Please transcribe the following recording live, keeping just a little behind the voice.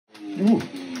Ooh.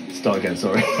 Start again,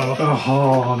 sorry.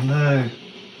 Oh no.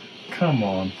 Come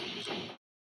on.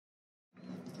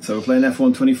 So we're playing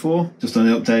F1 24, just on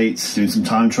the updates, doing some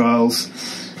time trials,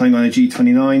 playing on a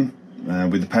G29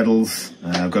 with the pedals.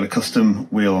 I've got a custom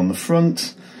wheel on the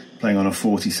front, playing on a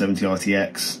 4070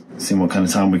 RTX, seeing what kind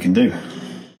of time we can do.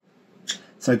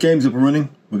 So game's up and running,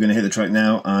 we're going to hit the track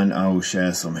now and I will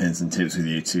share some hints and tips with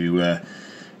you to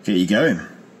get you going.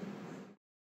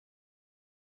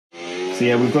 So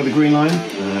yeah, we've got the green line,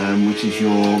 which is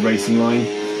your racing line.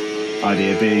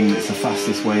 Idea being it's the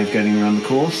fastest way of getting around the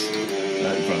course.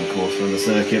 Around the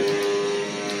circuit.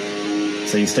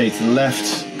 So you stay to the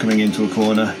left, coming into a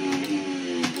corner,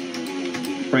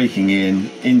 braking in,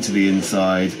 into the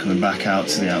inside, coming back out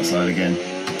to the outside again.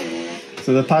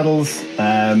 So the paddles,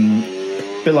 a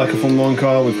bit like a Formula 1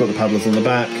 car, we've got the paddles on the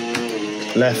back,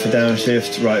 left for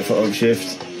downshift, right for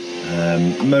upshift.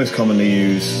 Most commonly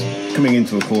used, coming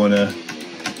into a corner,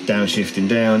 downshifting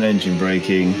down, engine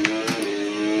braking,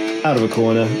 out of a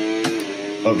corner,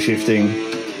 upshifting,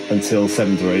 until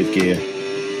 7th or 8th gear.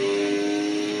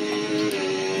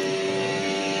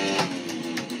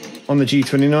 On the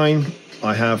G29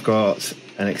 I have got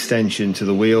an extension to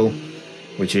the wheel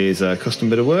which is a custom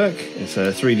bit of work. It's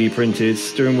a 3D printed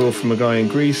steering wheel from a guy in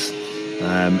Greece,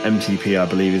 MTP I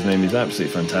believe his name is,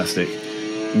 absolutely fantastic.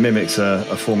 Mimics a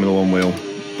Formula 1 wheel,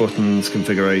 buttons,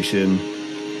 configuration,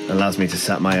 allows me to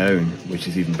set my own, which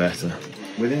is even better.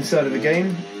 With inside of the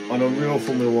game, on a real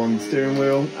Formula 1 steering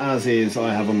wheel, as is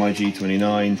I have on my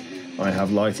G29, I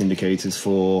have light indicators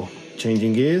for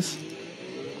changing gears.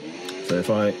 So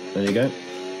there you go.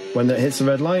 When that hits the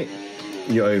red light,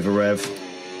 you over rev.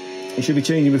 You should be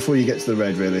changing before you get to the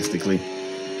red realistically.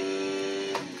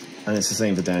 And it's the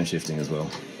same for downshifting as well.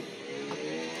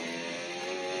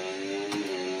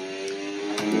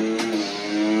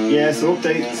 Yeah, so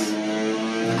updates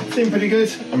seem pretty good.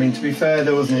 I mean, to be fair,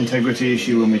 there was an integrity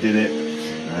issue when we did it.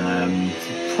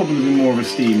 Probably more of a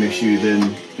Steam issue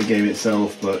than the game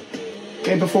itself, but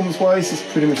game performance-wise, it's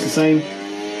pretty much the same.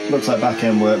 Looks like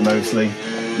back-end work mostly.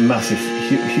 Massive,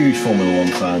 huge Formula 1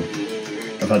 fan.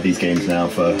 I've had these games now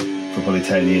for probably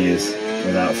 10 years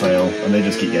without fail, and they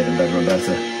just keep getting better and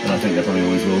better. And I think they probably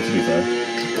always will, to be fair.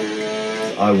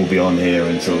 I will be on here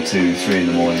until 2, 3 in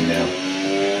the morning now.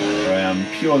 I am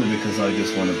purely because I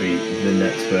just want to beat the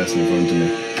next person in front of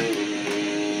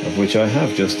me, of which I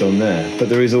have just done there. But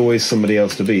there is always somebody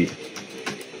else to beat.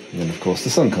 And then of course the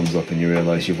sun comes up and you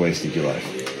realise you've wasted your life.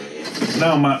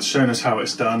 Now Matt's shown us how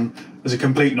it's done. As a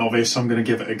complete novice, I'm going to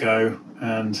give it a go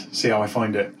and see how I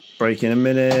find it. Break in a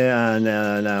minute, and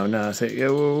now. So,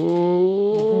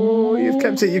 oh, you've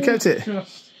kept it.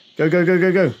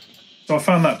 Go. So I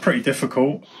found that pretty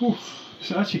difficult.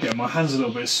 It's actually getting my hands a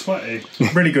little bit sweaty.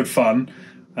 Really good fun,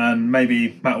 and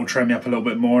maybe Matt will train me up a little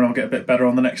bit more and I'll get a bit better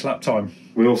on the next lap time.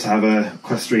 We also have a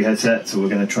Quest 3 headset, so we're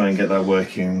going to try and get that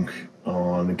working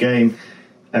on the game.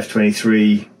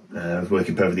 F23 was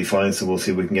working perfectly fine, so we'll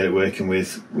see if we can get it working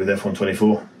with F1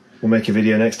 24. We'll make a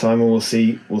video next time and we'll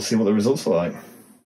see what the results are like.